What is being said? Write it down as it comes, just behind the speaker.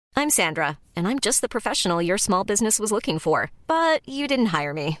I'm Sandra, and I'm just the professional your small business was looking for. But you didn't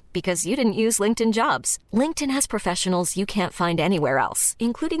hire me because you didn't use LinkedIn Jobs. LinkedIn has professionals you can't find anywhere else,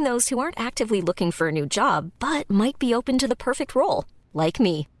 including those who aren't actively looking for a new job, but might be open to the perfect role, like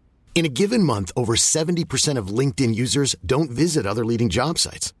me. In a given month, over 70% of LinkedIn users don't visit other leading job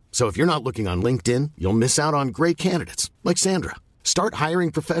sites. So if you're not looking on LinkedIn, you'll miss out on great candidates like Sandra. Start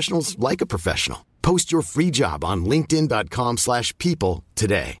hiring professionals like a professional. Post your free job on linkedin.com/people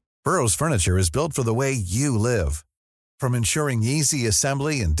today. Burrow's furniture is built for the way you live. From ensuring easy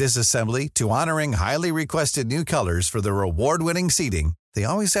assembly and disassembly to honoring highly requested new colors for their award-winning seating, they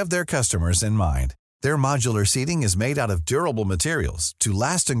always have their customers in mind. Their modular seating is made out of durable materials to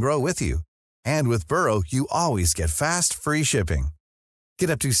last and grow with you. And with Burrow, you always get fast, free shipping.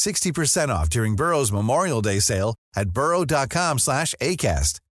 Get up to 60% off during Burrow's Memorial Day sale at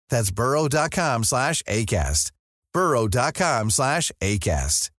burrow.com/ACAST. That's burrow.com/ACAST.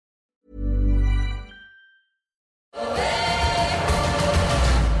 burrow.com/ACAST.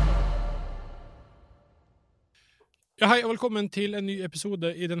 Ja, hei og velkommen til en ny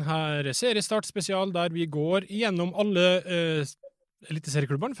episode i denne seriestart spesial der vi går gjennom alle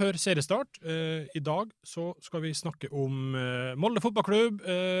eliteserieklubbene før seriestart. I dag så skal vi snakke om Molde fotballklubb,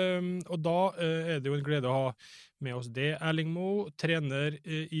 og da det jo en glede å ha med oss det. Erling Moe, trener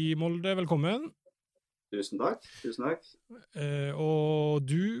i Molde, velkommen. Tusen takk, tusen takk. Og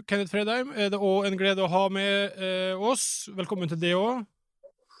du, Kenneth Fredheim, det også en glede å ha med oss. Velkommen til det også.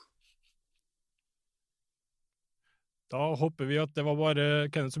 Da håper vi at det var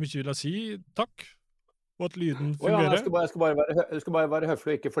bare Kenneth som ikke ville si takk, og at lyden fungerer. Jeg skal bare være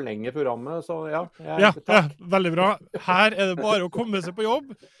høflig og ikke forlenge programmet, så ja. Ja, veldig bra. Her det bare å komme seg på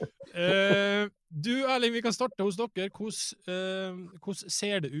jobb. Du, Erling, vi kan starte hos dere. Hvordan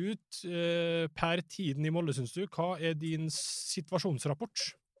ser det ut per tiden i Molde, synes du? Hva din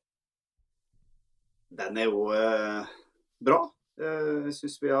situasjonsrapport? Den jo bra. Jeg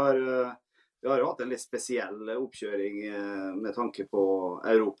synes vi har jo hatt en litt spesiell oppkjøring med tanke på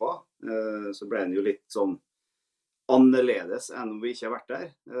Europa. Så ble den jo litt sånn annerledes enn om vi ikke har vært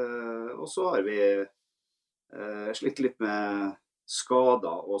der. Og så har vi slitt litt med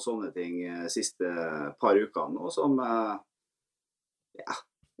skader og sånne ting siste par ukene, og som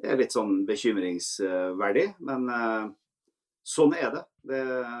litt sånn bekymringsverdig. Men sånn det. Det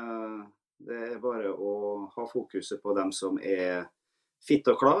bare å ha fokuset på dem som fitt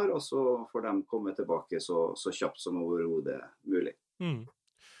og klar, og så får de komme tilbake så kjapt som overhodet mulig.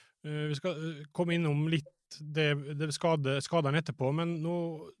 Vi skal komme innom litt det skadene etterpå, men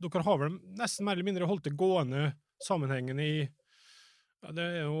dere har vel nesten mer eller mindre holdt det gående sammenhengen i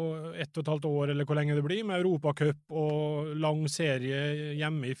det jo 1,5 år, eller hvor lenge det blir, med Europacup og lang serie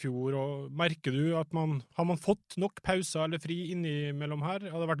hjemme i fjor. Og merker du at har man fått nok pauser eller fri innimellom her?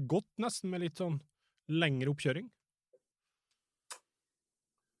 Har det vært godt nesten med litt sånn lengre oppkjøring?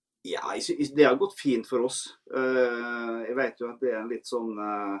 Ja, det har gått fint for oss. Jeg vet jo at det en litt sånn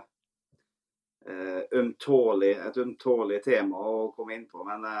et ømtålig tema å komme inn på,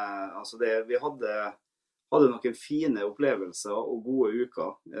 men altså vi hadde noen fine opplevelser og gode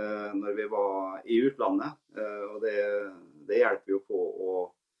uker når vi var i utlandet, og det hjelper jo på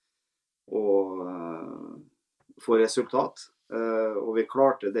å få resultat, og vi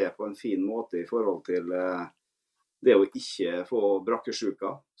klarte det på en fin måte i forhold til det å ikke få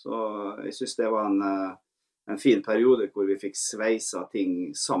brakkesjuka. Så jeg synes det var en fin periode hvor vi fikk sveisa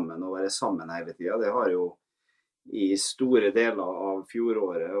ting sammen og være sammen hele tiden. Det har jo i store deler av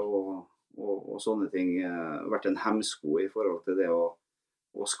fjoråret og sånne ting vært en hemsko i forhold til det å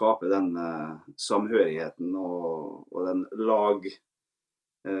skape den samhørigheten og den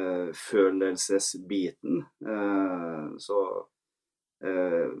lagfølelsesbiten. Så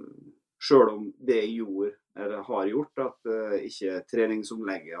selv om det har gjort at ikke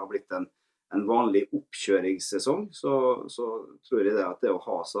treningsomlegget har blitt en vanlig oppkjøringssesong, så tror jeg det at det å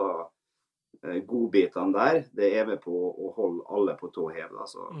ha så godbitene der, det med på å holde alle på tå hev.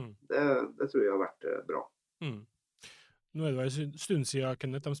 Altså. Det tror jeg har vært bra. Nå det jo en stund siden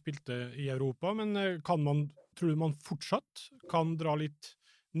Kenneth, de spilte i Europa, men tror du man fortsatt kan dra litt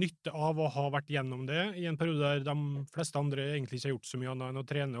nytte av å ha vært gjennom det i en periode der de fleste andre egentlig ikke har gjort så mye annet enn å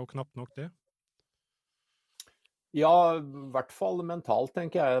trene og knapt nok det? Ja, i hvert fall mentalt,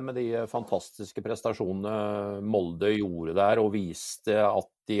 tenker jeg, med de fantastiske prestasjonene Molde gjorde der, og viste at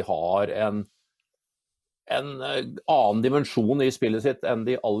de har en annen dimensjon i spillet sitt enn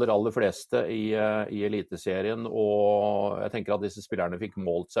de aller fleste i eliteserien, og jeg tenker at disse spillerne fikk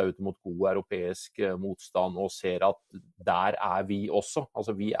målt seg ut mot god europeisk motstand, og ser at der vi også.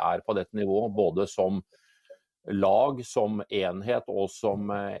 Altså vi på dette nivået, både som lag, som enhet og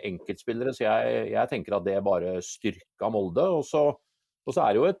som enkeltspillere. Så jeg tenker at det bare styrket Molde. Og så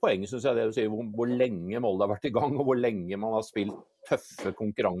det jo et poeng, synes jeg, det du sier, hvor lenge Molde har vært i gang, og hvor lenge man har spilt tøffe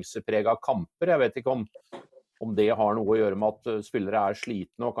konkurranseprega kamper. Jeg vet ikke om det har noe å gjøre med at spillere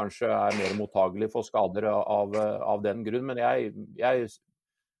slitne og kanskje mer mottagelige for skader av den grunn. Men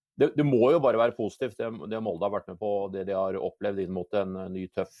det må jo bare være positivt, det Molde har vært med på, det de har opplevd inn mot en ny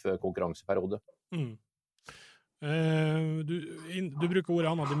tøff konkurranseperiode. Du bruker ordet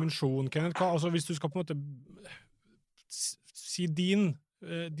annen dimensjon, Kenneth. Altså, hvis du skal på en måte si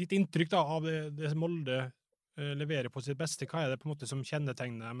ditt inntrykk da, av det Molde leverer på sitt beste, hva det på en måte som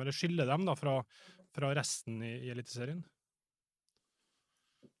kjennetegner dem, eller skiller dem da fra resten i Eliteserien?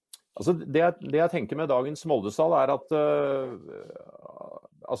 Altså det jeg tenker med dagens Molde-stall at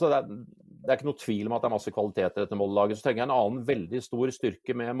altså det ikke noe tvil om at det masse kvaliteter etter Molde-laget. Så tenker jeg en annen veldig stor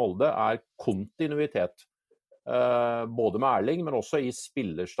styrke med Molde kontinuitet. Både med Erling, men også i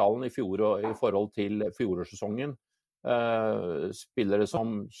spillerstallen i fjor og i forhold til fjorårssesongen. Spillere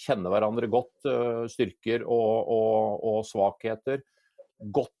som kjenner hverandre godt, styrker og svakheter,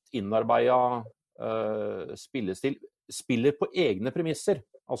 godt innarbeidet spillestil, spiller på egne premisser.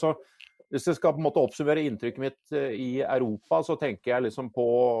 Altså, hvis jeg skal på en måte oppsummere inntrykket mitt i Europa, så tenker jeg liksom på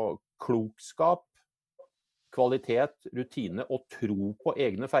klokskap, kvalitet, rutine og tro på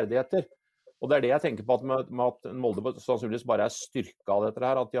egne ferdigheter. Og det det jeg tenker på med at Molde sannsynligvis bare styrket av dette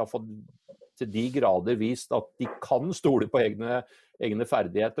her, at de har fått til de grader vist at de kan stole på egne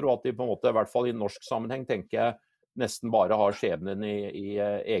ferdigheter, og at de på en måte, i hvert fall i norsk sammenheng, tenker jeg nesten bare har skjebnen i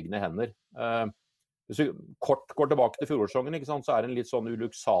egne hender. Hvis vi kort går tilbake til fjorårssesongen, ikke sant, så det en litt sånn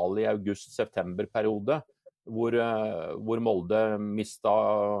ulukksalig august-september-periode, hvor Molde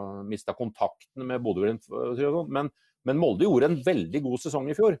mistet kontakten med Bodø-Glimt, men Molde gjorde en veldig god sesong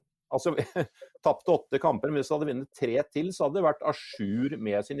i fjor. Altså, vi tappte 8 kamper, men hvis de hadde vunnet 3 til, så hadde det vært à jour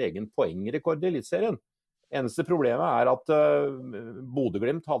med sin egen poengrekord i Eliteserien. Eneste problemet at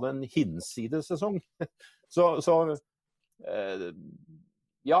Bodø-Glimt hadde en hinsides sesong. Så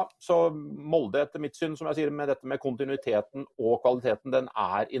Molde, etter mitt syn, som jeg sier, med dette med kontinuiteten og kvaliteten, den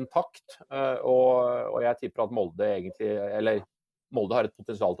intakt. Og jeg tipper at Molde har et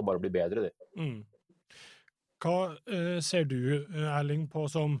potensial til å bare bli bedre, det. Hva ser du, Erling, på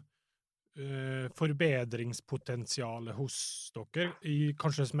som forbedringspotensialet hos dere,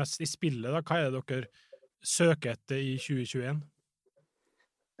 kanskje mest i spillet da? Hva det dere søker etter i 2021?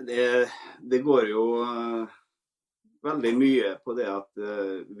 Det går jo veldig mye på det at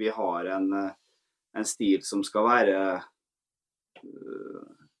vi har en stil som skal være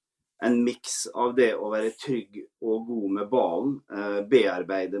en miks av det å være trygg og god med ballen,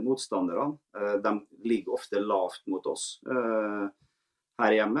 bearbeide motstanderne. De ligger ofte lavt mot oss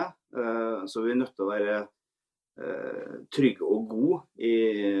her hjemme, så vi nødt til å være trygg og god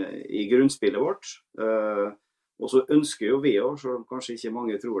i grunnspillet vårt. Og så ønsker jo vi også, så kanskje ikke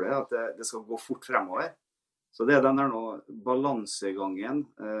mange tror det, at det skal gå fort fremover. Så det den der nå balansegangen,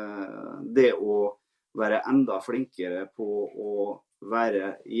 det å være enda flinkere på å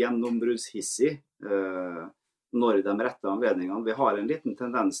være gjennombruddshissig når de rette anledningene. Vi har en liten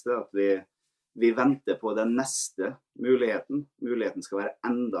tendens til at vi venter på den neste muligheten. Muligheten skal være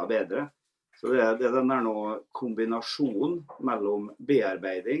enda bedre. Så det den der nå kombinasjonen mellom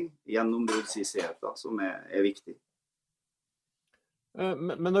bearbeiding, gjennombruddshissighet som viktig.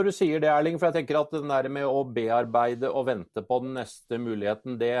 Men når du sier det, Erling, for jeg tenker at den der med å bearbeide og vente på den neste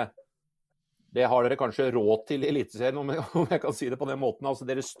muligheten, det har dere kanskje råd til i Eliteserien, om jeg kan si det på den måten. Altså,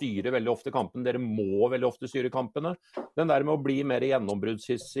 dere styrer veldig ofte kampen, dere må veldig ofte styre kampene. Den der med å bli mer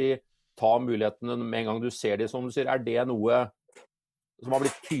gjennombruddshissig, ta mulighetene med en gang du ser det, som du sier, det noe som har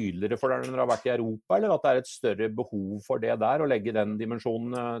blitt tydeligere for dere når dere har vært i Europa, eller at det et større behov for det der, å legge den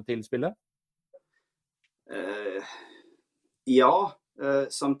dimensjonen til spillet? Ja,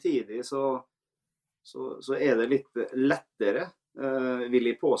 samtidig så det litt lettere, vil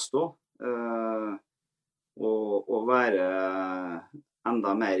jeg påstå, å være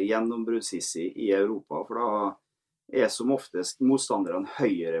enda mer gjennombruddshissig i Europa, for da som oftest motstanderne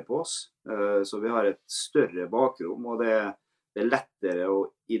høyere på oss, så vi har et større bakrom, og det lettere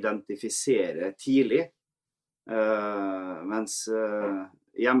å identifisere tidlig, mens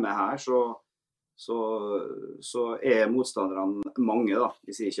hjemme her så motstanderne mange da,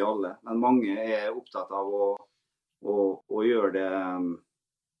 jeg sier ikke alle, men mange opptatt av å gjøre det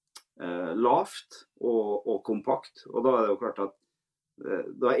lavt og kompakt, og da det jo klart at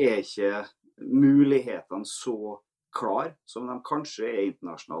da ikke mulighetene så klar som de kanskje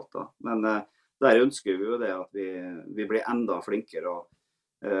internasjonalt da. Men der ønsker vi jo det at vi blir enda flinkere og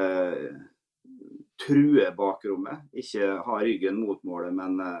true bakrommet, ikke ha ryggen mot målet,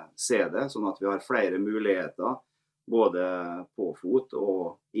 men se det, sånn at vi har flere muligheter, både på fot og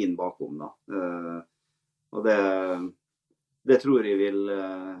inn bakom. Da. Og det tror jeg vil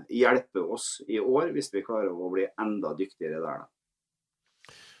hjelpe oss i år, hvis vi klarer å bli enda dyktigere der. Da.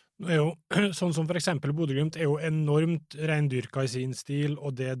 Nå er jo, sånn som for eksempel Bodø/Glimt er jo enormt rendyrka i sin stil,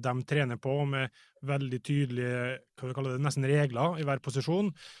 og det de trener på med veldig tydelige, hva vi kaller det, nesten regler i hver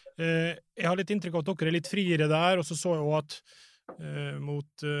posisjon. Jeg har litt inntrykk av at dere er litt friere der, og så jeg jo at mot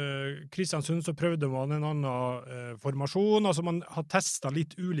Kristiansund så prøvde man en annen formasjon, altså man har testet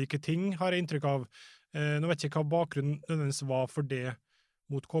litt ulike ting, har jeg inntrykk av. Nå vet jeg ikke hva bakgrunnen nødvendigvis var for det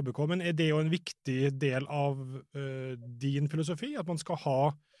mot KBK, men er det jo en viktig del av din filosofi, at man skal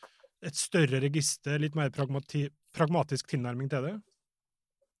ha et større register, litt mer pragmatisk tilnærming til det?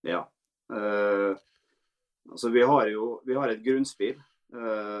 Ja. Altså vi har et grunnspill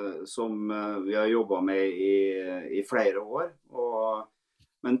som vi har jobbet med i flere år.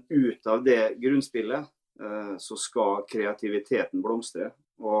 Men ut av det grunnspillet så skal kreativiteten blomstre.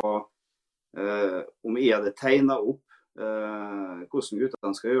 Og om jeg hadde tegnet opp hvordan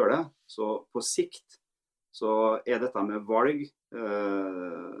guttene skal gjøre det, så på sikt så er dette med valg,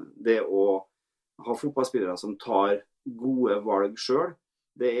 det å ha fotballspillere som tar gode valg selv,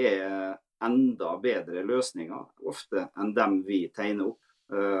 det er enda bedre løsninger ofte enn dem vi tegner opp.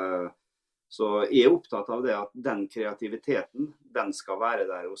 Så jeg er opptatt av det at den kreativiteten, den skal være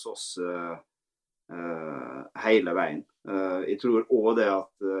der hos oss hele veien. Jeg tror også det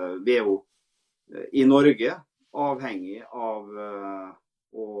at vi er jo i Norge avhengig av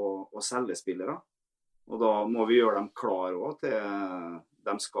å selge spillere. Og da må vi gjøre dem klar også til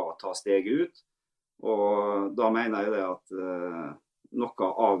de skal ta steget ut. Og da mener jeg det at noe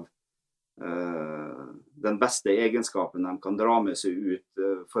av den beste egenskapen de kan dra med seg ut,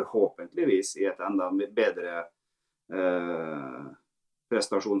 forhåpentligvis i et enda bedre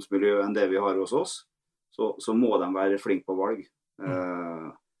prestasjonsmiljø enn det vi har hos oss, så må de være flinke på valg.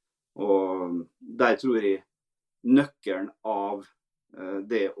 Og der tror jeg nøkkelen av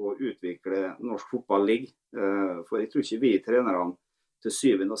det å utvikle norsk fotball ligger. For jeg tror ikke vi trenerne til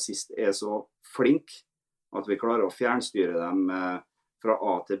syvende og sist er så flinke at vi klarer å fjernstyre dem fra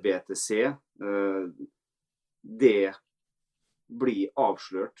A til B til C. Det blir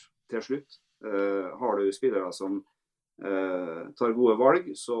avslørt til slutt. Har du spillere som tar gode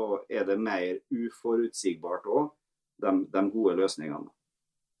valg, så er det mer uforutsigbart også, de gode løsningene.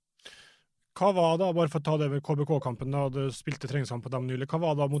 Hva var da, bare for å ta det ved KBK-kampen, da du spilte treningskamp på dem nylig, hva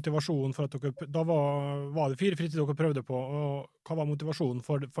var da motivasjonen for at dere, da var det 4 fritid dere prøvde på, og hva var motivasjonen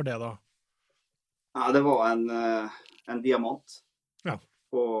for det da? Ja, det var en diamant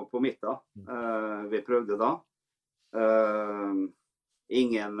på midten. Vi prøvde da.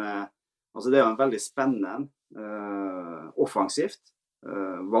 Altså det er jo en veldig spennende, offensivt,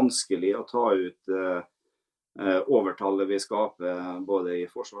 vanskelig å ta ut overtallet vi skaper både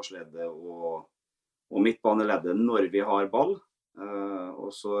i forsvarsleddet og midtbaneleddet når vi har ball. Og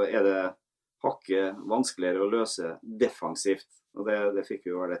så er det hakket vanskeligere å løse defensivt. Og det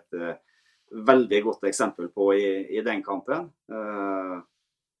fikk jo vært et veldig godt eksempel på i den kampen.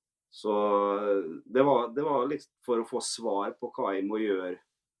 Så det var litt for å få svar på hva jeg må gjøre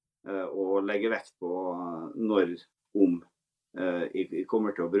og legge vekt på om jeg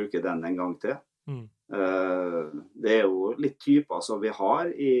kommer til å bruke den en gang til. Det er jo litt typer som vi har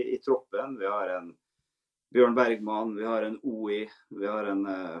i troppen. Vi har en Bjørn Bergman, vi har en OI, vi har en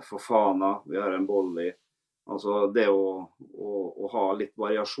Fofana, vi har en Bolli. Altså det å ha litt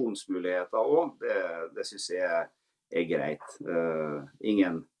variasjonsmuligheter også, det synes jeg er greit.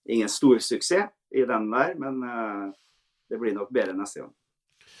 Ingen stor suksess i den der, men det blir nok bedre neste gang.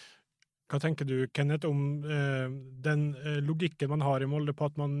 Hva tenker du, Kenneth, om den logikken man har i Molde på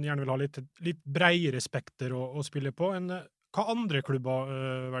at man gjerne vil ha litt bredere spekter å spille på enn hva andre klubber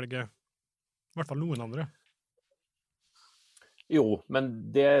velger? I hvert fall noen andre. Jo,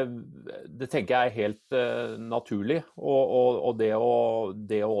 men det tenker jeg er helt naturlig. Og det å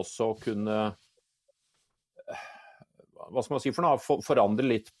også kunne, hva skal man si for noe, forandre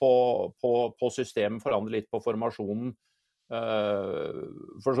litt på systemet, forandre litt på formasjonen.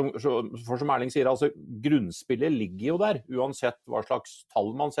 For som Erling sier, altså grunnspillet ligger jo der, uansett hva slags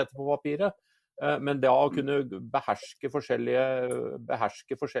tall man setter på papiret. Men det å kunne beherske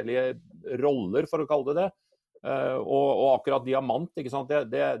forskjellige roller, for å kalle det, og akkurat diamant, ikke sant?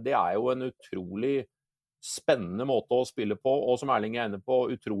 Det er jo en utrolig spennende måte å spille på, og som Erling er inne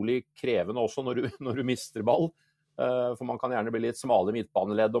på, utrolig krevende også når du mister ball. For man kan gjerne bli litt smal i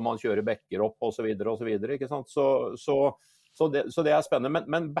midtbaneledd, og man kjører bekker opp, og så videre, ikke sant? Så Så det spennende.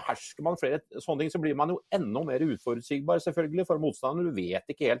 Men behersker man flere sånne ting, så blir man jo enda mer uforutsigbar selvfølgelig for motstanderen. Du vet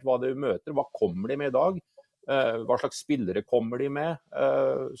ikke helt hva du møter, hva kommer de med i dag, hva slags spillere kommer de med.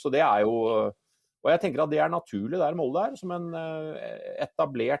 Så det jo, og jeg tenker at det naturlig der Molde som en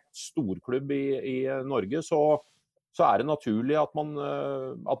etablert storklubb i Norge, så det naturlig at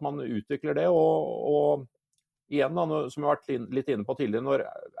man utvikler det, og igjen da, som jeg har vært litt inne på tidligere, når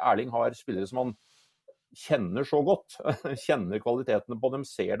Erling har spillere som han kjenner så godt, kjenner kvalitetene på dem,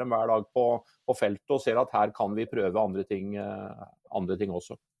 ser dem hver dag på feltet og ser at her kan vi prøve andre ting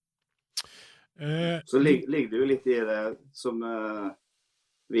også. Så ligger det jo litt i det som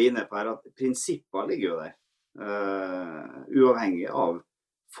vi inne på her, at prinsippene ligger jo der, uavhengig av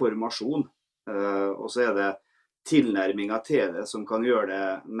formasjon, og så det tilnærmingen til det som kan gjøre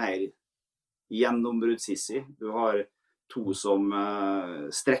det mer gjennombruddssissig. Du har 2 som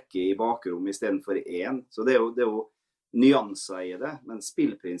strekker i bakrom i stedet for 1. Så det er jo nyanser i det, men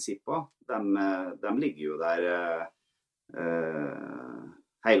spillprinsipper, de ligger jo der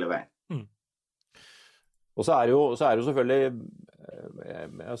hele veien. Og så det jo selvfølgelig,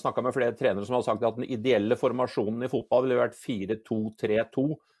 jeg har snakket med flere trenere som har sagt at den ideelle formasjonen i fotball ville vært 4-2-3-2,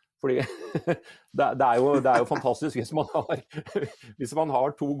 fordi det jo fantastisk hvis man har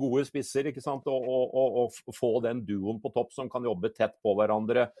 2 gode spisser, ikke sant, og få den duoen på topp som kan jobbe tett på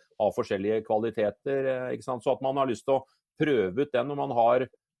hverandre, ha forskjellige kvaliteter, ikke sant, så at man har lyst til å prøve ut den når man har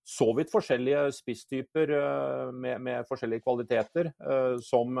så vidt forskjellige spisstyper med forskjellige kvaliteter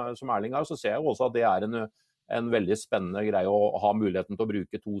som Erling har, så ser jeg også at det en veldig spennende greie å ha muligheten til å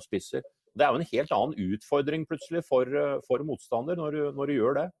bruke 2 spisser. Det jo en helt annen utfordring plutselig for motstander når du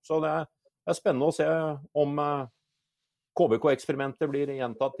gjør det. Så det spennende å se om KBK-eksperimentet blir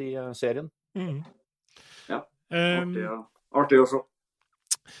gjentatt i serien. Ja, artig også.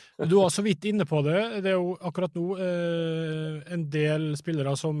 Du var så vidt inne på det. Det jo akkurat nå en del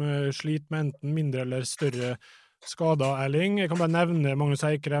spillere som sliter med enten mindre eller større skader, Erling. Jeg kan bare nevne Magnus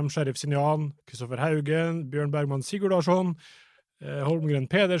Eikrem, Sheriff Sinjan, Kristoffer Haugen, Bjørn Bergman Sigurdarsson, Holmgren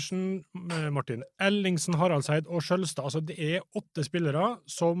Pedersen, Martin Ellingsen, Harald Seid og Skjølstad. Altså det 8 spillere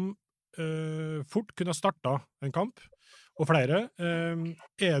som fort kunne ha startet en kamp, og flere.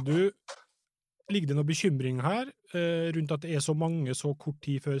 Ligger det noen bekymring her rundt at det så mange så kort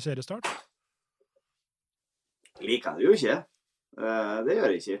tid før seriestart? Liker det jo ikke. Det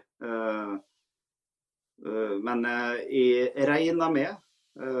gjør jeg ikke. Men jeg regner med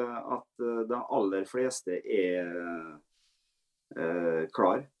at de aller fleste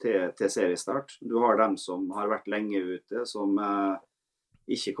klar til seriestart. Du har dem som har vært lenge ute, som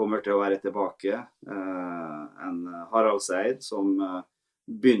ikke kommer til å være tilbake. En Harald Seid som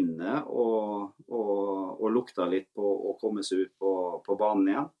begynner å lukte litt på å komme seg ut på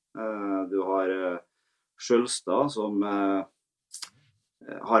banen igjen. Du har Skjølstad som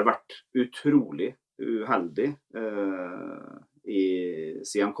har vært utrolig uheldig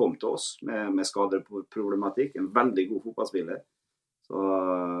siden han kom til oss med skadeproblematikk. En veldig god fotballspiller. Så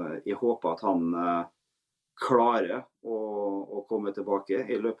jeg håper at han klarer å komme tilbake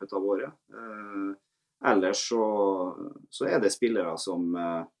i løpet av året. Ellers så det spillere som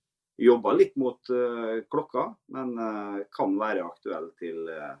jobber litt mot klokka, men kan være aktuelle til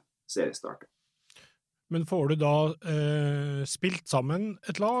seriestart. Men får du da spilt sammen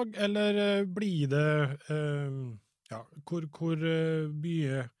et lag, eller blir det hvor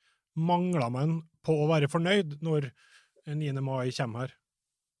mye mangler man på å være fornøyd når 9. mai kommer her?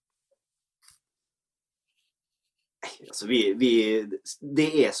 Altså,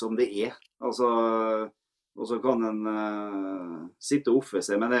 det som det altså, og så kan en sitte og offe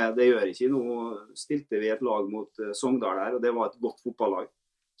seg, men det gjør ikke. Nå stilte vi et lag mot Sogndal her, og det var et godt fotballag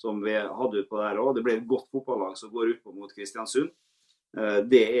som vi hadde ut på der også. Det ble et godt fotballag som går ut på mot Kristiansund.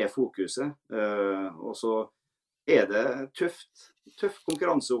 Det fokuset. Og så det tøff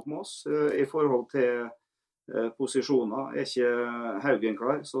konkurranse opp med oss i forhold til posisjoner. Ikke Haugen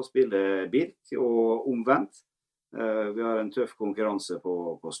klar, så spiller Birk, og omvendt. Vi har en tøff konkurranse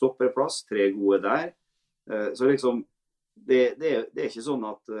på stopperplass, 3 gode der. Så liksom, det ikke sånn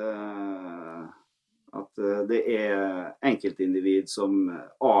at det enkeltindivid som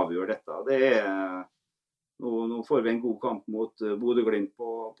avgjør dette. Nå får vi en god kamp mot Bodø/Glimt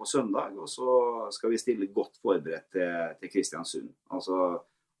på søndag, og så skal vi stille godt forberedt til Kristiansund. Altså,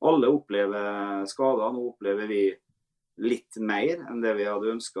 alle opplever skader. Nå opplever vi litt mer enn det vi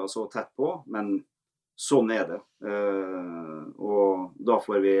hadde ønsket så tett på, men sånn det. Og da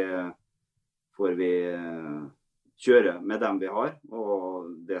får vi kjøre med dem vi har, og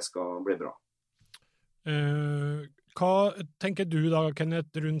det skal bli bra. Hva tenker du da,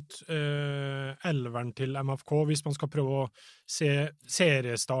 Kenneth, rundt elveren til MFK, hvis man skal prøve å se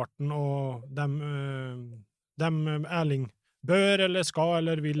seriestarten og dem Erling bør, eller skal,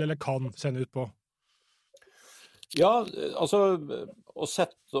 eller vil, eller kan sende ut på? Ja, altså å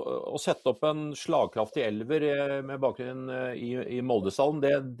sette opp en slagkraftig elver med bakgrunn i Moldesalen,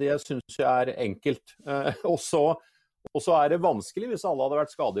 det synes jeg er enkelt. Og så er det vanskelig hvis alle hadde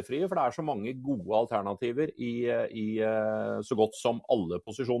vært skadefrie, for det er så mange gode alternativer i så godt som alle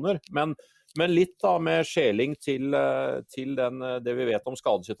posisjoner. Men litt da med skjeling til det vi vet om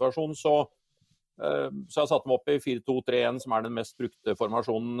skadesituasjonen, så jeg satt meg opp i 4-2-3-1, som er den mest brukte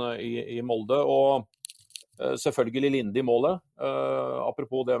formasjonen i Molde, og selvfølgelig Linde i målet.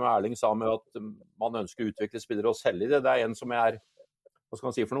 Apropos det med Erling sa med at man ønsker å utvikle spillere og selge det. Det er en som jeg hva skal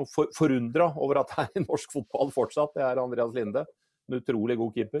man si for noe, forundret over at det er i norsk fotball fortsatt. Det er Andreas Linde, en utrolig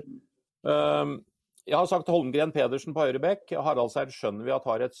god keeper. Jeg har sagt Holmgren Pedersen på høyrebekk. Haraldseid skjønner vi at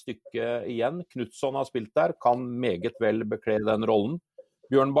har et stykke igjen. Knutsson har spilt der, kan meget vel bekle den rollen.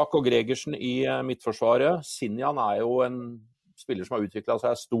 Bjørnbakk og Gregersen i midtforsvaret. Sinjan er jo en spiller som har utviklet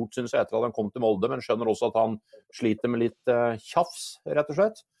seg stort, synes jeg, etter at han kom til Molde, men skjønner også at han sliter med litt tjafs, rett og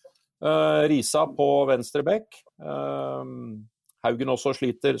slett. Risa på venstre bekk. Haugen også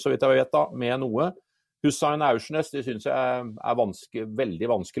sliter, så vidt jeg vet da, med noe. Hussein Aursnes, det synes jeg er veldig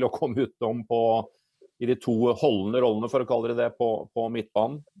vanskelig å komme utenom i de to holdende rollene, for å kalle det på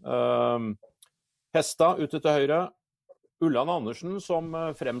midtbanen. Hesta ute til høyre. Ulland Andersen, som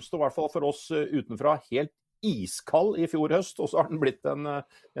fremstår i hvert fall for oss utenfra helt iskald i fjor høst, og så har den blitt en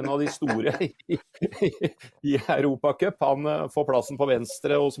av de store i Europacup. Han får plassen på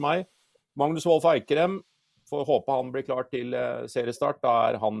venstre hos meg. Magnus Wolff Eikrem, får håpe han blir klar til seriestart. Da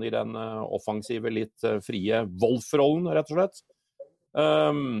er han i den offensive, litt frie Wolff-rollen, rett og slett.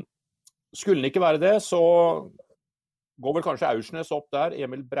 Skulle den ikke være det, så går vel kanskje Aursnes opp der.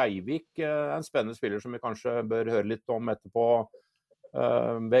 Emil Breivik er en spennende spiller som vi kanskje bør høre litt om etterpå,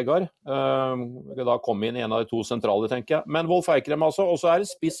 Vegard. Da kom inn i en av de to sentrale, tenker jeg. Men Wolff Eikrem altså, og så er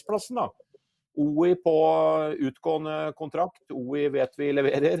det spissplassen da. OI på utgående kontrakt. OI vet vi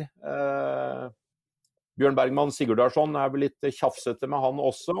leverer. Bjørn Bergman Sigurdarsson er vel litt tjafsete med han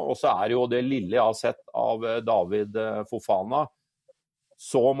også. Og så er jo det lille jeg har sett av David Fofana.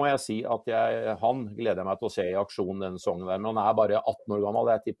 Så må jeg si at han gleder meg til å se i aksjon denne sesongen der. Men han er bare 18 år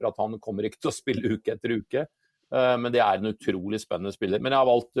gammel. Jeg tipper at han kommer ikke til å spille uke etter uke. Men det er en utrolig spennende spiller. Men jeg har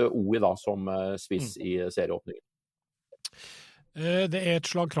valgt OI da som spiss i serieåpningen. Det er et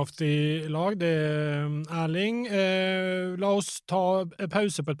slagkraftig lag, det Erling. La oss ta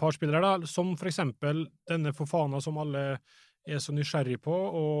pause på et par spillere da, som for eksempel denne Fofana som alle er så nysgjerrig på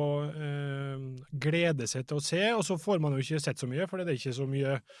og gleder seg til å se, og så får man jo ikke sett så mye, for det er ikke så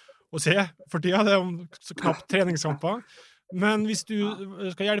mye å se for tida, det er så knapt treningskamper. Men hvis du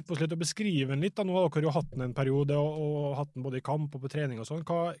skal hjelpe oss litt å beskrive den litt, da, nå har dere jo hatt den en periode og hatt den både i kamp og på trening og sånn,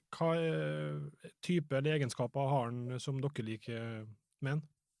 hva type eller egenskaper har den som dere liker med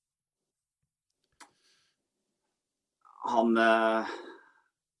han?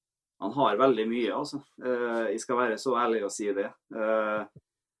 Han har veldig mye, altså. Jeg skal være så ærlig å si det.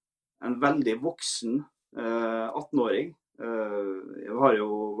 En veldig voksen 18-åring. Jeg har jo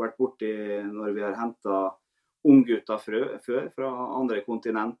vært borti når vi har hentet unggutter før fra andre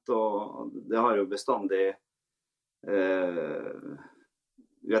kontinent, og det har jo bestandig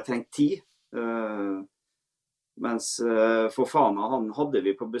vi har trengt tid. Mens Fofana, han hadde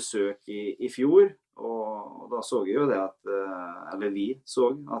vi på besøk i fjor, og da så jeg jo det at, eller vi så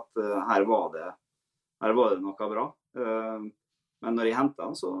at her var det noe bra. Men når jeg hentet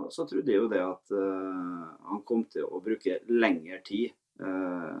han, så trodde jeg jo det at han kom til å bruke lengre tid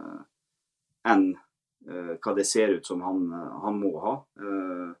enn hva det ser ut som han må ha.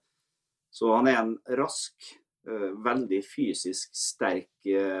 Så han er en rask, veldig fysisk sterk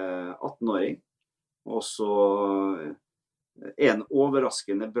 18-åring. Og så er han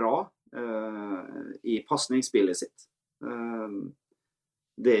overraskende bra i passningsspillet sitt.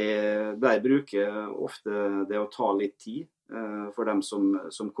 Der bruker ofte det å ta litt tid for dem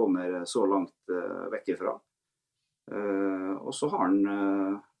som kommer så langt vekk ifra. Og så har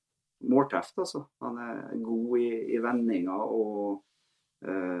han målteft, altså. Han er god i vendinger og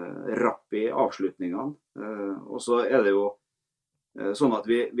rapp i avslutningene. Og så er det jo sånn at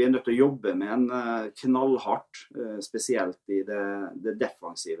vi er nødt til å jobbe med en knallhardt, spesielt i det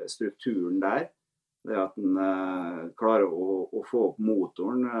defensive strukturen der. Det at en klarer å få opp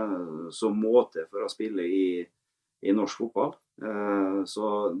motoren som måte for å spille i norsk fotball. Så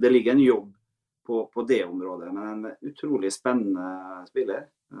det ligger en jobb på det området, men en utrolig spennende spiller.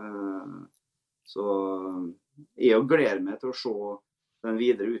 Så jeg gleder meg til å se den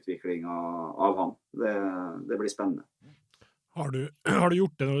videre utviklingen av han. Det blir spennende. Har du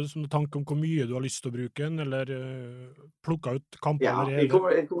gjort det noen tanke om hvor mye du har lyst til å bruke den, eller plukket ut kamper allerede?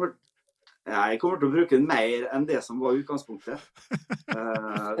 Jeg kommer til å bruke den mer enn det som var utgangspunktet.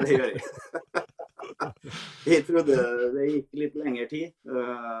 Det gjør jeg. Jeg trodde det gikk litt lengre tid,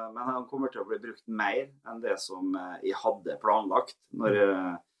 men han kommer til å bli brukt mer enn det som jeg hadde planlagt. Når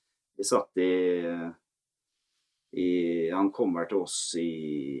jeg satt han kommer til oss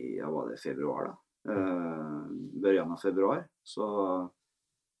i, var det februar da? Børjan av februar. Så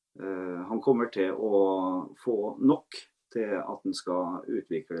han kommer til å få nok til at den skal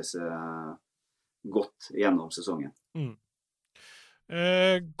utvikle seg godt gjennom sesongen.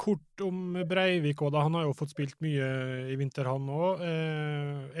 Kort om Breivik også, da. Han har jo fått spilt mye i vinter, han også.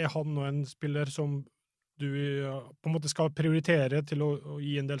 Han nå en spiller som du på en måte skal prioritere til å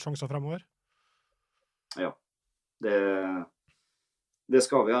gi en del sjanser fremover? Ja, det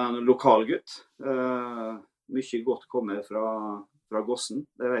skal vi ha. En lokal gutt. Mye godt kommer fra Gossen,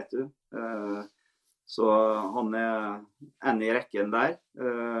 det vet du. Så han en i rekken der.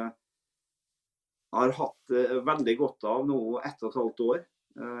 Har hatt veldig godt av nå 1,5 år,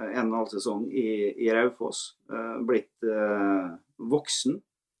 1,5 sesong i Raufoss, blitt voksen.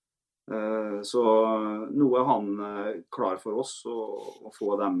 Så nå han klar for oss å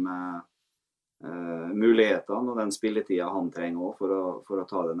få de mulighetene og den spilletiden han trenger også for å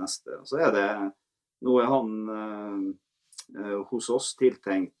ta det neste. Så det, nå han hos oss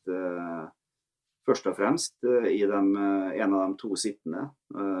tiltenkt først og fremst i en av de 2 sittende.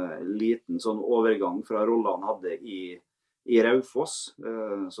 Liten sånn overgang fra rollen han hadde i Raufoss.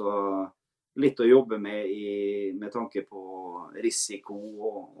 Så litt å jobbe med tanke på risiko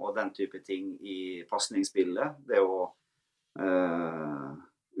og den type ting i passningsspillet. Det å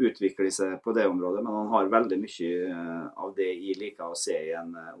utvikle seg på det området, men han har veldig mye av det jeg liker å se i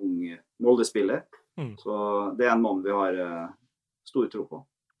en ung Molde-spiller. Så det en mann vi har stor tro på.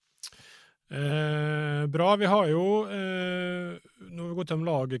 Bra, vi har jo nå har vi gått om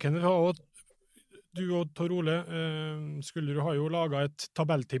laget, Kenneth, du og Tor Ole Skullerud har jo laget et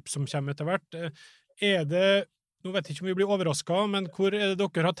tabelltips som kommer etter hvert. Nå vet jeg ikke om vi blir overrasket, men hvor det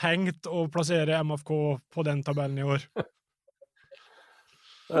dere har tenkt å plassere MFK på den tabellen i år?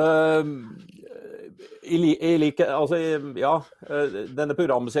 Denne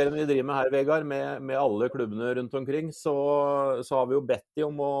programserien vi driver med her, Vegard, med alle klubbene rundt omkring, så har vi jo bedt de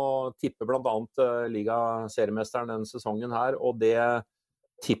om å tippe blant annet Liga-seriemesteren denne sesongen her, og det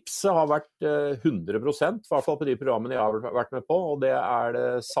tipset har vært 100%, i hvert fall på de programmene jeg har vært med på, og det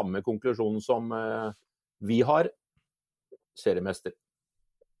det samme konklusjonen som vi har, seriemester.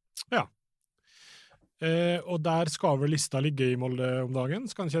 Ja. Og der skal vel lista ligge i Molde om dagen,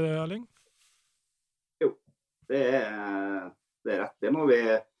 skal ikke det, Erling? Jo, det rett. Det må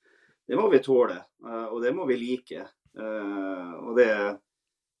vi tåle, og det må vi like. Og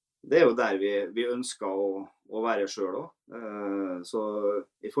det jo der vi ønsker å være selv også. Så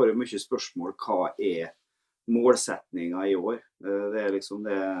jeg får jo mye spørsmål, hva målsetningen i år? Det liksom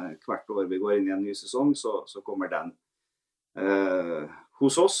det, hvert år vi går inn i en ny sesong, så kommer den.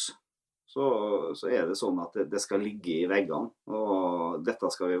 Hos oss så det sånn at det skal ligge i veggene, og dette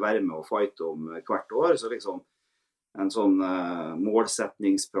skal vi være med og fighte om hvert år, så liksom en sånn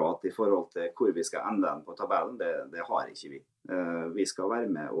målsetningsprat i forhold til hvor vi skal ende den på tabellen, det har ikke vi. Vi skal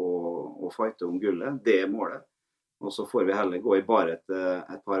være med og fighte om gullet, det målet, og så får vi heller gå i bar et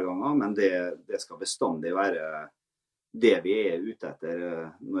par ganger, men det skal bestandig være det vi ute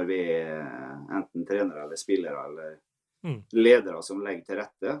etter når vi enten trenere eller spillere eller ledere som legger til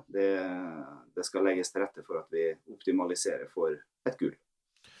rette. Det skal legges til rette for at vi optimaliserer for et gull.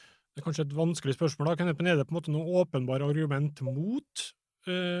 Det kanskje et vanskelig spørsmål da, men det på en måte noe åpenbare argument mot?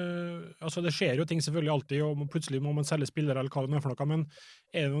 Altså det skjer jo ting selvfølgelig alltid, og plutselig må man selge spillere eller hva det er for noe, men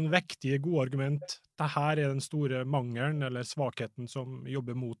det noen vektige, gode argument? Dette den store mangelen eller svakheten som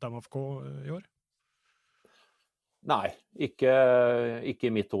jobber mot MFK i år? Nei, ikke i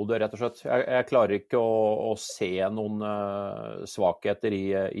mitt hode, rett og slett. Jeg klarer ikke å se noen svakheter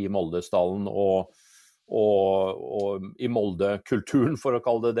i Moldestallen og i Molde-kulturen, for å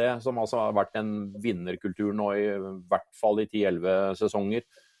kalle det, som altså har vært en vinnerkultur nå i hvert fall i 10-11 sesonger.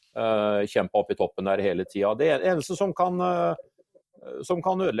 Kjempe opp i toppen der hele tiden. Det eneste som kan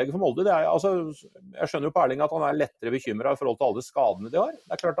ødelegge for Molde, altså, jeg skjønner jo på Erling at han lettere bekymret i forhold til alle skadene de har.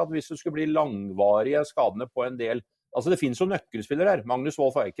 Det klart at hvis det skulle bli langvarige skadene på en del, altså det finnes jo nøkkelspillere her. Magnus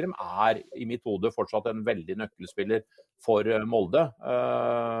Wolff Eikrem i mitt hode fortsatt en veldig nøkkelspiller for Molde.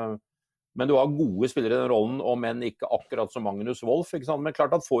 Men du har gode spillere i den rollen, om enn ikke akkurat som Magnus Wolff, ikke sant? Men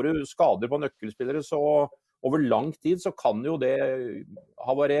klart at får du skader på nøkkelspillere, så over lang tid så kan jo det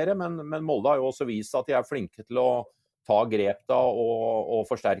havarere, men Molde har jo også vist at de er flinke til å ta grep da og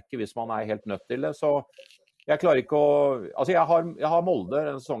forsterke hvis man er helt nødt til det. Så jeg klarer ikke å... Altså jeg har Molde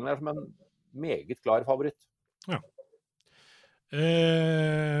denne sesongen her som en meget klar favoritt. Ja.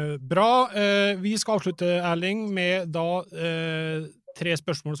 Bra. Vi skal avslutte, Erling, med da 3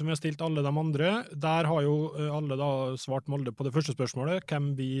 spørsmål som vi har stilt alle de andre. Der har jo alle da svart Molde på det første spørsmålet. Hvem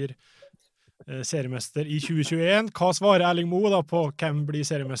blir seriemester i 2021? Hva svarer Erling Moe da på hvem blir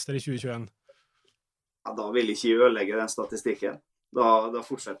seriemester i 2021? Ja, da vil ikke jeg ødelegge den statistikken. Da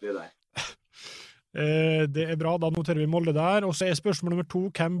fortsetter vi der. Det er bra, da noterer vi Molde der. Og så er spørsmål nummer 2,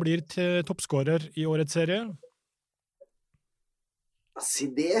 hvem blir toppskårer i årets serie? Si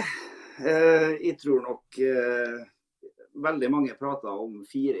det. Jeg tror nok veldig mange prater om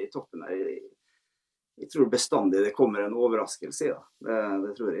 4 i toppen her. Jeg tror bestandig det kommer en overraskelse, da.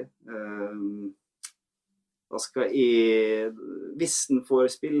 Det tror jeg. Da skal jeg, hvis den får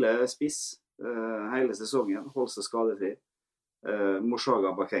spille spiss hele sesongen, holde seg skadefri, Morshaga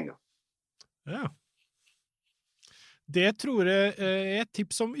Bakenga. Ja. Det tror jeg er et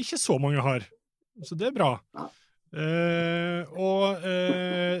tips som ikke så mange har. Så det er bra. Ja. Og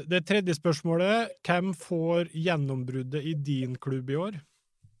det tredje spørsmålet, hvem får gjennombruddet i din klubb i år?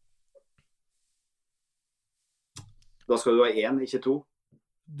 Da skal du ha 1, ikke 2.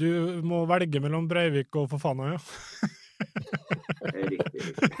 Du må velge mellom Breivik og Fofana, ja.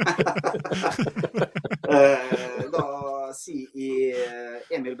 Riktig. Da sier jeg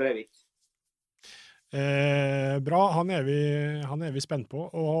Emil Breivik. Bra, han er vi spent på,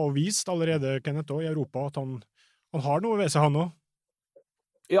 og har vist allerede, Kenneth, også, i Europa at han har noe ved seg, han også.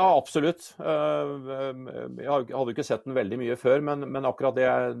 Ja, absolutt. Jeg hadde ikke sett den veldig mye før, men akkurat det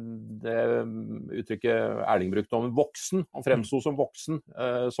uttrykket Erling brukte om voksen, han fremstod som voksen,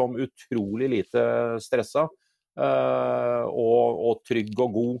 som utrolig lite stresset, og trygg og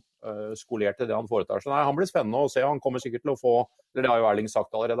god, skolert i det han foretar. Så nei, han blir spennende å se, han kommer sikkert til å få, eller det har jo Erling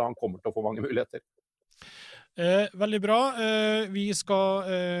sagt allerede, han kommer til å få mange muligheter. Veldig bra. Vi skal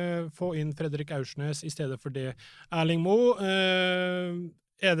få inn Fredrik Aursnes i stedet for det. Erling Moe,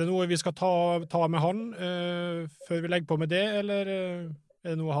 er det noe vi skal ta med han før vi legger på med det, eller er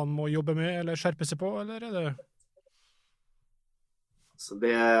det noe han må jobbe med eller skjerpe seg på, eller er det? Så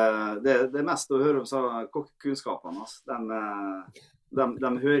det mest å høre om kokkekunnskapene, de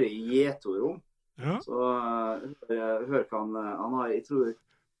hører i gjetord om. Ja. Så hør hva han har, jeg tror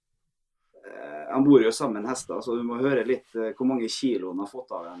han bor jo sammen med hester, så du må høre litt hvor mange kilo han har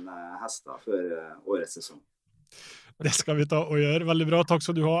fått av en hester før årets sesong. Det skal vi ta og gjøre. Veldig bra. Takk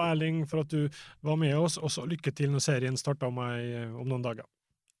skal du ha, Erling, for at du var med oss, og så lykke til når serien starter om noen dager.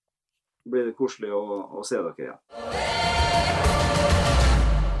 Blir det koselig å se dere igjen.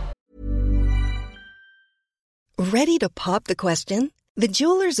 Ready to pop the question? The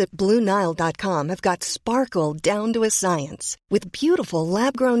jewelers at BlueNile.com have got sparkle down to a science with beautiful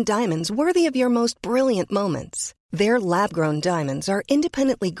lab-grown diamonds worthy of your most brilliant moments. Their lab-grown diamonds are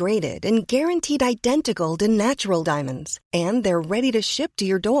independently graded and guaranteed identical to natural diamonds, and they're ready to ship to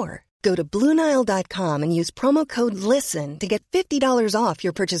your door. Go to BlueNile.com and use promo code LISTEN to get $50 off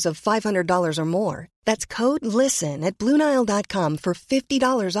your purchase of $500 or more. That's code LISTEN at BlueNile.com for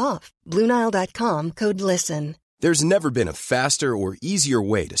 $50 off. BlueNile.com, code LISTEN. There's never been a faster or easier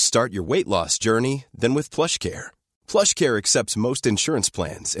way to start your weight loss journey than with PlushCare. PlushCare accepts most insurance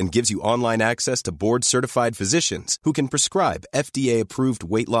plans and gives you online access to board-certified physicians who can prescribe FDA-approved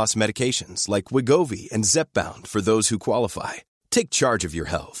weight loss medications like Wegovy and Zepbound for those who qualify. Take charge of your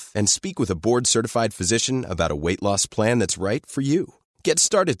health and speak with a board-certified physician about a weight loss plan that's right for you. Get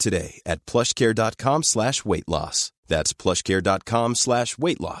started today at plushcare.com/weightloss. That's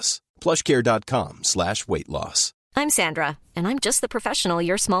plushcare.com/weightloss. plushcare.com/weightloss. I'm Sandra, and I'm just the professional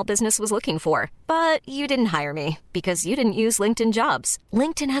your small business was looking for. But you didn't hire me because you didn't use LinkedIn Jobs.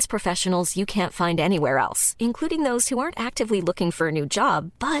 LinkedIn has professionals you can't find anywhere else, including those who aren't actively looking for a new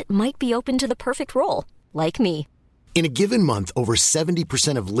job, but might be open to the perfect role, like me. In a given month, over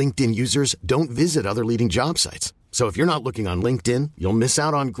 70% of LinkedIn users don't visit other leading job sites. So if you're not looking on LinkedIn, you'll miss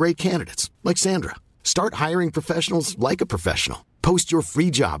out on great candidates, like Sandra. Start hiring professionals like a professional. Post your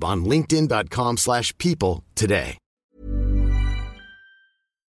free job on linkedin.com/people today.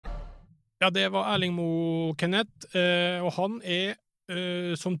 Ja, det var Erling Moe, Kenneth, og han er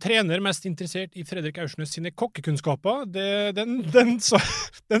som trener mest interessert i Fredrik Aursnes sine kokkekunnskaper. Den sa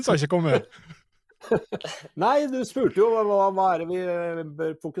ikke komme. Nei, du spurte jo hva er det vi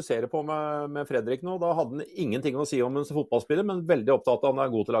bør fokusere på med Fredrik nå. Da hadde han ingenting å si om en fotballspiller, men veldig opptatt av at han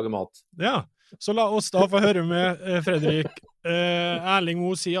er god til å lage mat. Ja, så la oss da få høre med Fredrik. Erling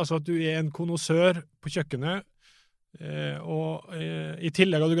Moe sier altså at du er en konnoissør på kjøkkenet, og i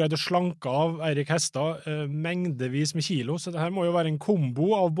tillegg har du greid å slanke av Eirik Hestad mengdevis med kilo, så det her må jo være en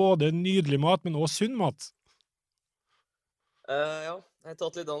kombo av både nydelig mat, men også sunn mat. Ja, jeg har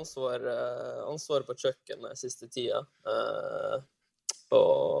tatt litt ansvar på kjøkkenet siste tida,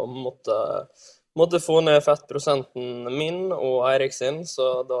 og måtte få ned fettprosenten min og Eirik sin,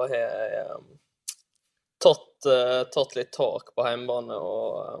 så da har jeg tatt litt tak på hjemmebane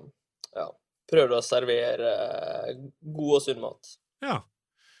og prøvd å servere god og sunn mat. Ja.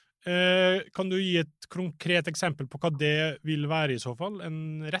 Kan du gi et konkret eksempel på hva det vil være i så fall? En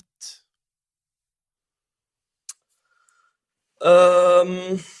rett?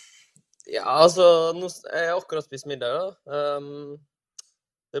 Ja, altså, jeg har akkurat spist middag da.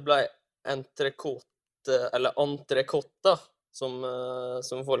 Det ble entrecôte, eller entrecôte, som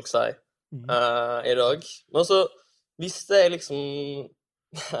folk sier i dag. Men så visste jeg liksom,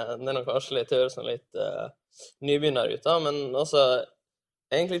 det er nok kanskje litt høres sånn litt nybegynner ut da, men altså,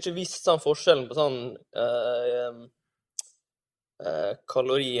 egentlig ikke visste sånn forskjellen på sånn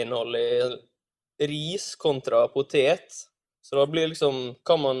kaloriinnhold i ris kontra potet. Så da blir liksom,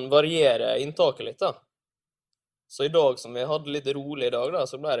 kan man variere inntaket litt da. Så i dag som vi hadde litt rolig i dag da,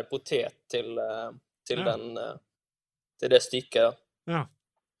 så ble det potet til det stykket da. Ja.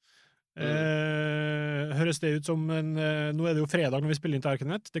 Høres det ut som nå er det jo fredag når vi spiller inn til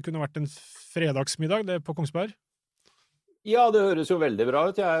Erkenet. Det kunne vært en fredagsmiddag, det er på Kongsberg. Ja, det høres jo veldig bra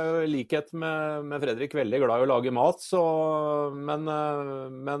ut. Jeg er jo i likhet med Fredrik veldig glad i å lage mat, men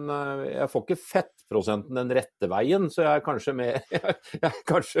jeg får ikke fettprosenten den rette veien, så jeg er kanskje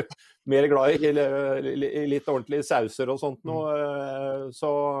mer glad i litt ordentlige sauser og sånt nå,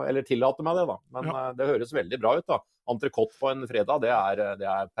 eller tillater meg det da. Men det høres veldig bra ut da. Entrecôte på en fredag, det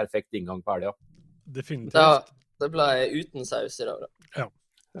er perfekt inngang på helga. Definitivt. Ja, det ble uten saus i dag da. Ja.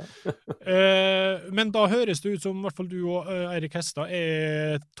 Men da høres det ut som i hvert fall du og Eirik Hestad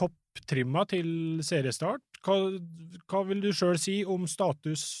er topptrimma til seriestart. Hva vil du selv si om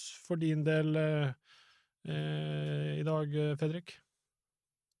status for din del i dag, Fredrik?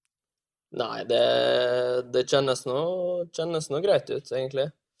 Nei, det kjennes noe greit ut, egentlig.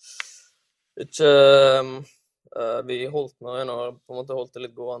 Ikke, vi holdt på en måte holdt det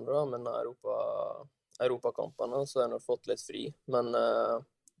litt gående da, men Europakampene, så har jeg fått litt fri, men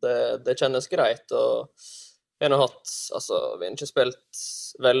det kjennes greit, og vi har ikke spilt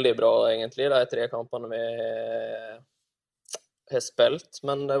veldig bra egentlig, de 3 kampene vi har spilt,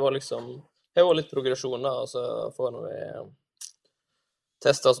 men det var litt progresjon da, og så får vi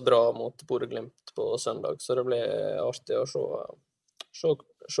testet oss bra mot Bodø/Glimt på søndag, så det blir artig å se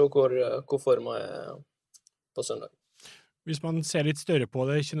hvor formen er på søndag. Hvis man ser litt større på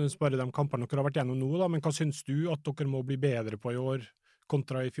det, ikke nødvendigvis bare de kampene dere har vært gjennom nå, da, men hva synes du at dere må bli bedre på i år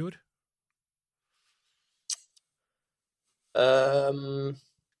kontra i fjor?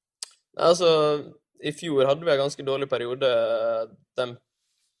 I fjor hadde vi en ganske dårlig periode da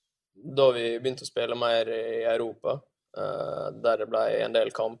vi begynte å spille mer i Europa, der det ble en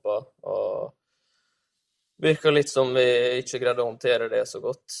del kamper, og virket litt som vi ikke greide å håndtere det så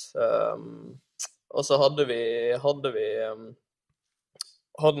godt. Og så hadde vi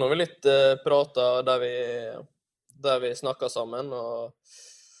litt prater der vi snakket sammen, og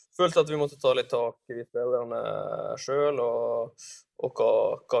følte at vi måtte ta litt tak i spillerne selv, og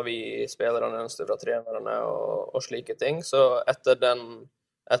hva vi spillerne ønsket fra trenerne, og slike ting. Så etter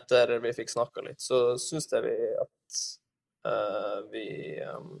vi fikk snakket litt, så synes jeg at vi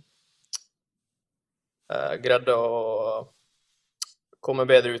greide å komme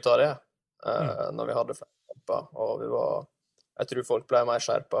bedre ut av det når vi hadde flere kamper, og jeg tror folk ble mer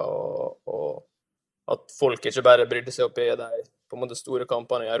skjerpet, og at folk ikke bare brydde seg opp i de på en måte store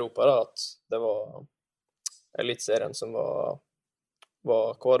kampene i Europa, da, at det var elitserien som var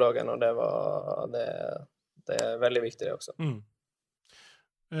hverdagen, og det er veldig viktig det også.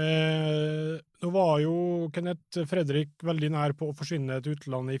 Nå var jo Kenneth Fredrik veldig nær på å forsvinne til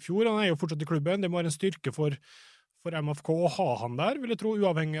utlandet i fjor. Han er jo fortsatt i klubben. Det må være en styrke for MFK å ha han der, vil jeg tro,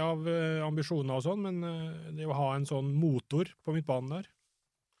 uavhengig av ambisjoner og sånn, men det å ha en sånn motor på midtbanen der.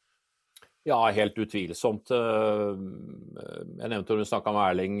 Ja, helt utvilsomt. Jeg nevnte når du snakket med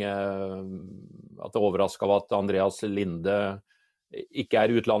Erling at det overrasket av at Andreas Linde ikke er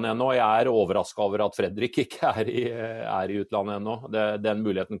i utlandet ennå. Jeg er overrasket over at Fredrik ikke er i utlandet ennå. Den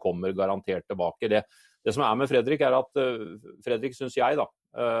muligheten kommer garantert tilbake. Det som med Fredrik at Fredrik, synes jeg da,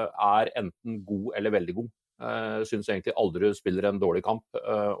 enten god eller veldig god. Synes egentlig aldri spiller en dårlig kamp,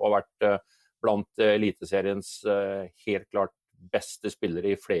 og har vært blant eliteseriens helt klart beste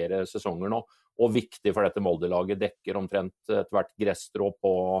spillere i flere sesonger nå, og viktig for dette Molde-laget, dekker omtrent hvert gresstrå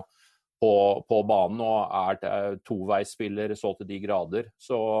på banen, og toveisspiller så til de grader.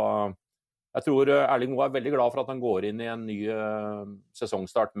 Så jeg tror Erling Moe veldig glad for at han går inn i en ny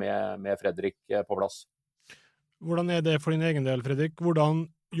sesongstart med Fredrik på plass. Hvordan det for din egen del, Fredrik? Hvordan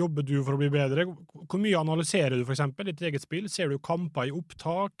jobber du for å bli bedre? Hvor mye analyserer du for eksempel i ditt eget spill? Ser du kamper i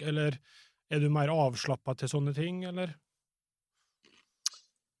opptak, eller du mer avslappet til sånne ting, eller?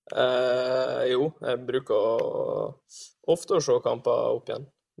 Jo, jeg bruker ofte å se kamper opp igjen.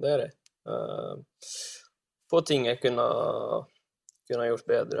 Det det. På ting jeg kunne gjort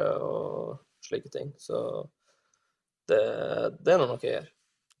bedre og slike ting. Så det noe jeg gjør.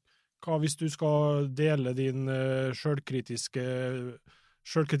 Hva hvis du skal dele din selvkritikk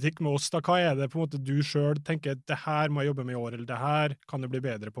med oss, da? Hva det på en måte du selv tenker, det her må jeg jobbe med i år, eller det her kan jeg bli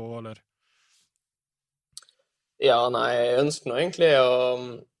bedre på, eller? Ja, nei, jeg ønsker nå egentlig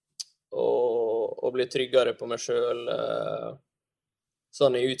å bli tryggere på meg selv,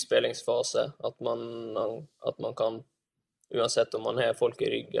 sånn i utspillingsfase, at man kan, uansett om man har folk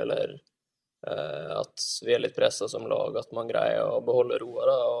i rygg, eller at vi litt presset som lag, at man greier å beholde roa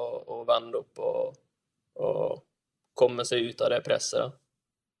da, og vende opp og komme seg ut av det presset.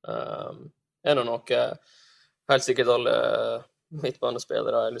 Noe helt sikkert alle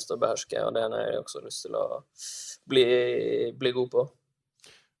midtbanespillere har lyst til å beherske, og det har jeg også lyst til å bli god på.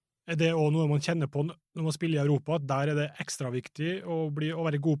 Det også noe man kjenner på når man spiller i Europa, at der det ekstra viktig å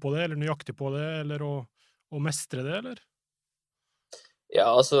være god på det, eller nøyaktig på det, eller å mestre det, eller? Ja,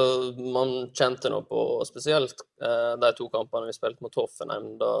 altså, man kjente nå på spesielt de 2 kampene vi spilte mot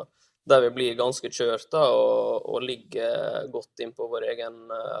Hoffenheim, der vi blir ganske kjørt da, og ligger godt inn på vår egen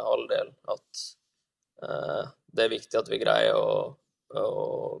halvdel, at det viktig at vi greier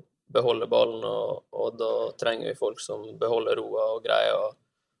å beholde ballen, og da trenger vi folk som beholder roa og greier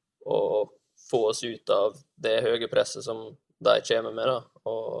å få oss ut av det høye presset som de kommer med, da,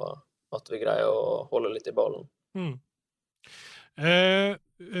 og at vi greier å holde litt i ballen.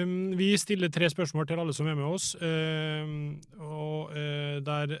 Vi stiller 3 spørsmål til alle som med oss, og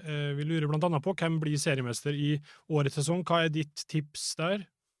der vi lurer blant annet på hvem blir seriemester i årets sesong. Hva ditt tips der?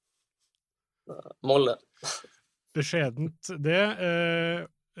 Molde. Beskjedent det.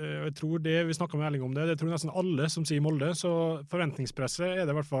 Jeg tror det, vi snakket med Erling om det tror nesten alle som sier Molde, så forventningspresset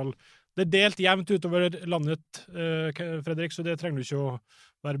det i hvert fall, det delt jevnt utover landet, Fredrik, så det trenger du ikke å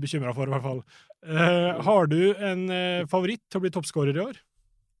være bekymret for i hvert fall. Har du en favoritt til å bli toppskårer i år?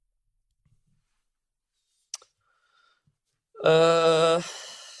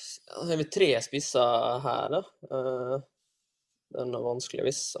 Det vel 3 spisser her da. Den vanskelig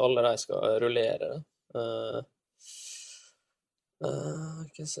hvis alle de skal rullere det.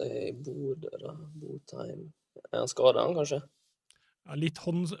 Hva sier Bodø da? Botheim. Han skadet han kanskje? Ja,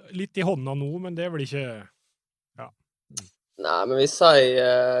 litt i hånda nå, men det vel ikke... Ja. Nei, men vi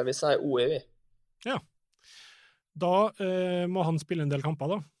sier OEV. Ja. Da må han spille en del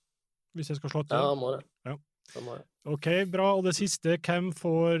kamper da, hvis jeg skal slå til. Ja, han må det. Ja. Han må det. Ok, bra. Og det siste, hvem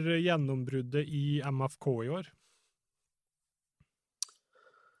får gjennombruddet i MFK i år?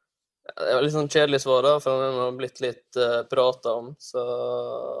 Det var litt sånn kjedelig svar da, for den har blitt litt pratet om, så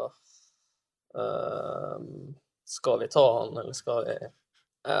skal vi ta han, eller skal vi...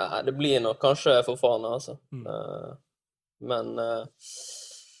 det blir nok kanskje Fofana, altså. Men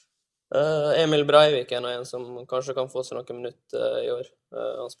Emil Breivik noe en som kanskje kan få seg noen minutter i år.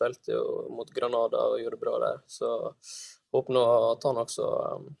 Han spilte jo mot Granada og gjorde bra der, så håper nå at han også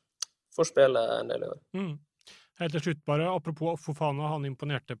får spille en del i år. Helt til slutt bare, apropos Fofana, han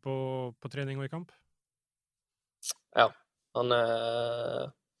imponerte på trening og i kamp? Ja, han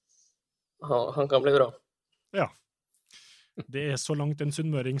kan bli bra. Ja. Det så langt en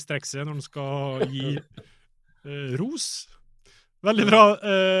sunnmøring strekker seg når han skal gi ros. Veldig bra,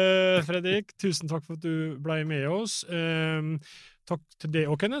 Fredrik. Tusen takk for at du ble med oss. Takk til deg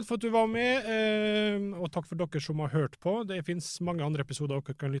og Kenneth for at du var med, og takk for dere som har hørt på. Det finnes mange andre episoder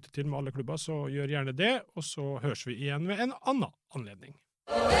dere kan lytte til med alle klubber, så gjør gjerne det, og så høres vi igjen ved en annen anledning.